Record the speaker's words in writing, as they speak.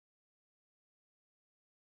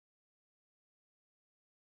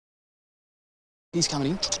He's coming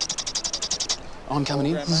in. I'm coming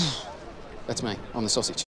in. That's me. I'm the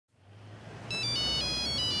sausage.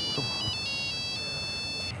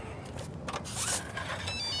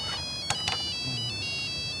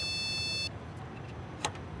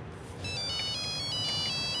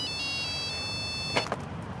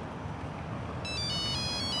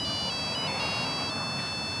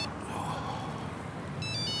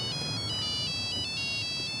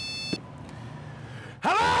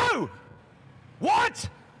 Hello? What?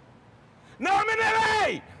 No, I'm in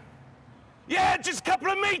LA! Yeah, just a couple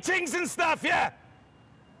of meetings and stuff, yeah.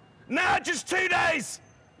 No, just 2 days.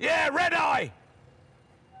 Yeah, red eye.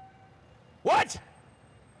 What?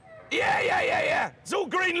 Yeah. It's all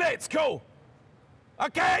green lit, it's cool.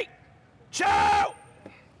 Okay, ciao!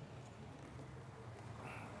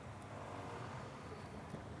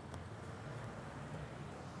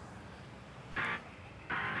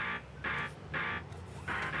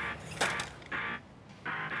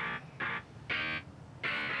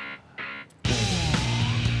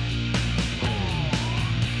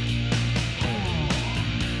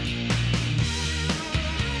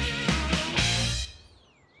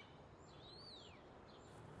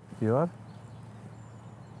 You are?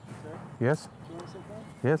 Sir? Yes? Do you want to sit down?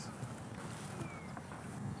 Yes?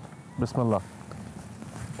 Bismillah.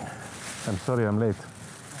 I'm sorry I'm late.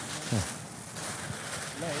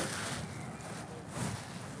 Late?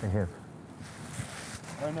 I have.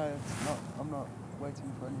 Oh no, it's not. I'm not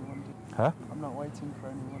waiting for anyone, dude. Huh? I'm not waiting for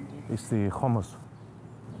anyone, dude. It's the hummus.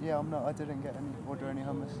 Yeah, I'm not. I didn't order any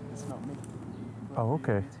hummus. It's not me. Oh,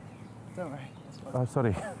 okay. Don't worry. It's fine. Oh,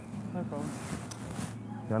 sorry. No problem.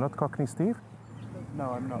 You're not Cockney Steve?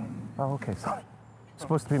 No, I'm not. Oh, okay, sorry.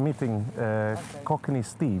 Supposed to be meeting Cockney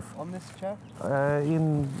Steve. On this chair?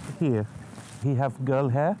 In here. He have girl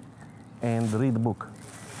hair and read book.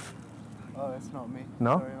 Oh, it's not me.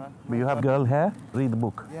 No? Sorry, man. But you have girl hair, read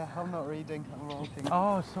book. Yeah, I'm not reading. I'm walking.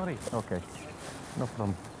 Oh, sorry. Okay, no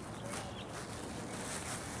problem.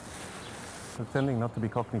 Pretending not to be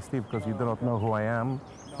Cockney Steve because you do not know who I am.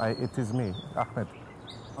 It is me, Ahmed.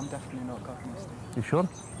 I'm definitely not Cockney Steve. You sure?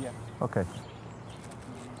 Yeah. Okay.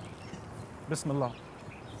 Bismillah.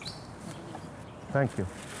 Thank you.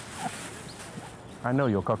 I know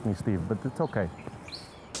you're Cockney Steve, but it's okay.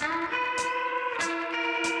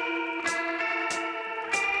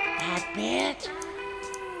 Bad bitch.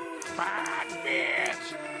 Bad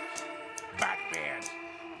bitch. Bad bitch.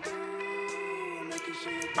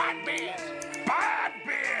 Bad bitch. Bad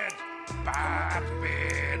bitch. Bad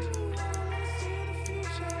bitch.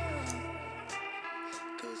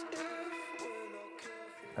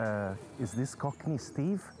 Is this Cockney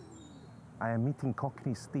Steve? I am meeting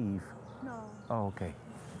Cockney Steve. No. Oh, okay.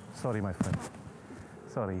 Sorry, my friend.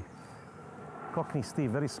 Sorry. Cockney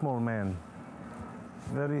Steve, very small man.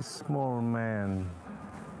 Very small man.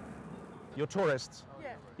 You're tourists?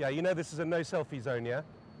 Yeah. Yeah, you know this is a no selfie zone, yeah?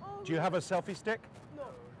 Oh, Do you have a selfie stick?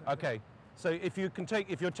 no. Okay. So if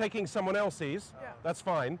you're taking someone else's, Yeah. that's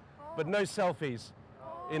fine, but no selfies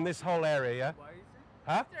in this whole area, yeah? Why is it?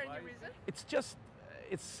 Huh? Is there any reason? It's just,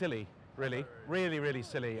 it's silly, really, really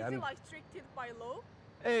silly. Is it like restricted by law?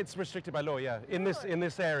 It's restricted by law, yeah. In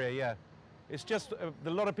this area, yeah. It's just a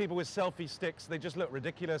lot of people with selfie sticks. They just look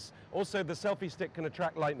ridiculous. Also, the selfie stick can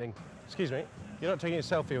attract lightning. Excuse me, you're not taking a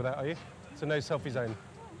selfie with that, are you? It's a no selfie zone.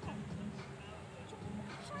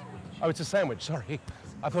 Oh, it's a sandwich. Sorry,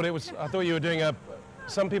 I thought you were doing a.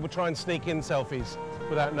 Some people try and sneak in selfies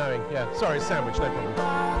without knowing. Yeah, sorry, it's a sandwich, no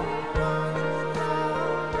problem.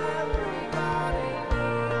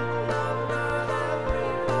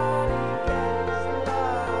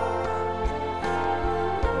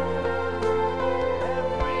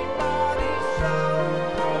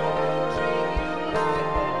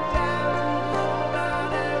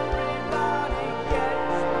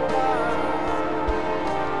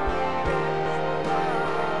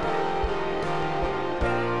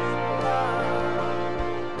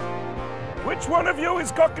 Which one of you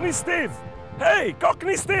is Cockney Steve? Hey,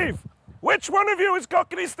 Cockney Steve! Which one of you is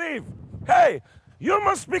Cockney Steve? Hey, you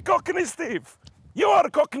must be Cockney Steve. You are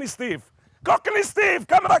Cockney Steve. Cockney Steve,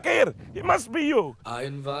 come back here. It must be you. I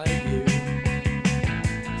invite you